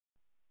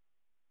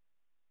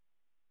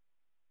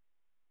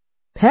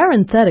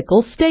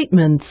Parenthetical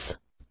statements.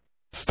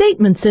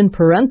 Statements in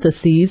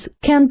parentheses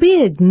can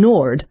be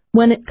ignored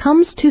when it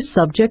comes to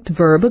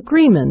subject-verb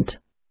agreement.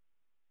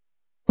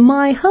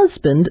 My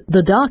husband,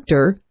 the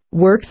doctor,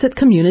 works at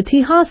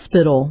community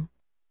hospital.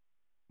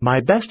 My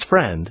best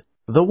friend,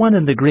 the one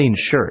in the green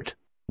shirt,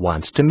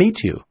 wants to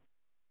meet you.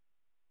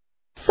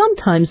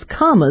 Sometimes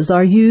commas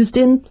are used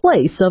in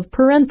place of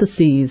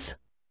parentheses.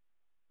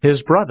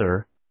 His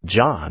brother,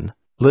 John,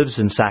 lives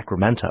in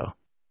Sacramento.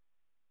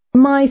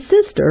 My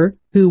sister,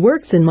 who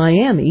works in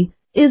Miami,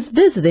 is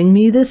visiting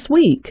me this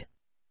week.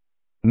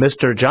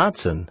 Mr.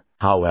 Johnson,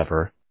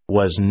 however,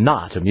 was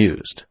not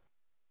amused.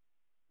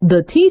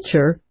 The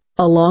teacher,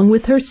 along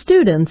with her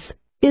students,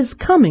 is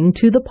coming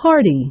to the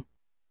party.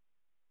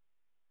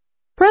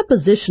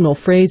 Prepositional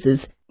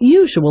phrases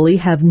usually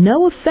have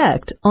no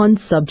effect on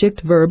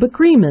subject-verb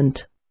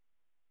agreement.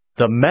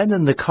 The men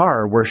in the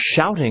car were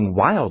shouting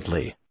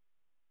wildly.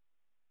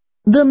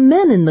 The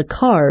men in the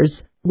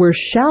cars were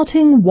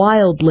shouting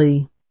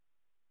wildly.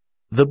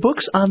 The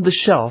books on the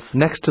shelf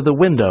next to the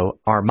window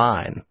are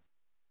mine.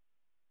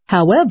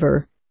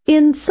 However,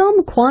 in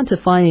some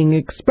quantifying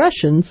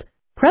expressions,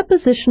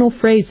 prepositional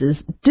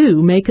phrases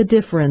do make a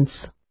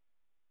difference.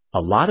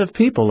 A lot of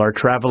people are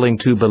traveling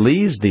to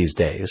Belize these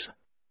days.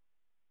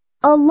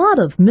 A lot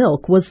of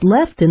milk was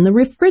left in the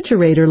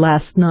refrigerator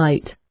last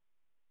night.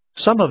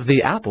 Some of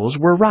the apples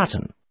were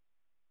rotten.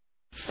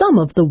 Some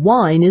of the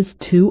wine is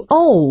too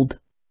old.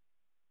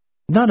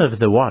 None of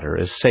the water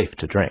is safe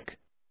to drink.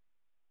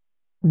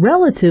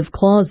 Relative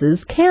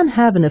clauses can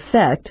have an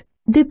effect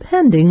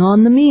depending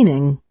on the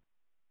meaning.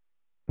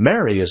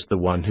 Mary is the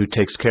one who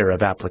takes care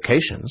of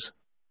applications.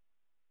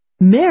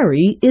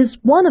 Mary is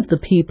one of the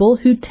people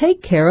who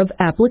take care of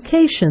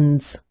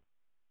applications.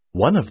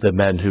 One of the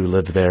men who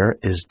live there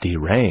is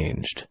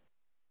deranged.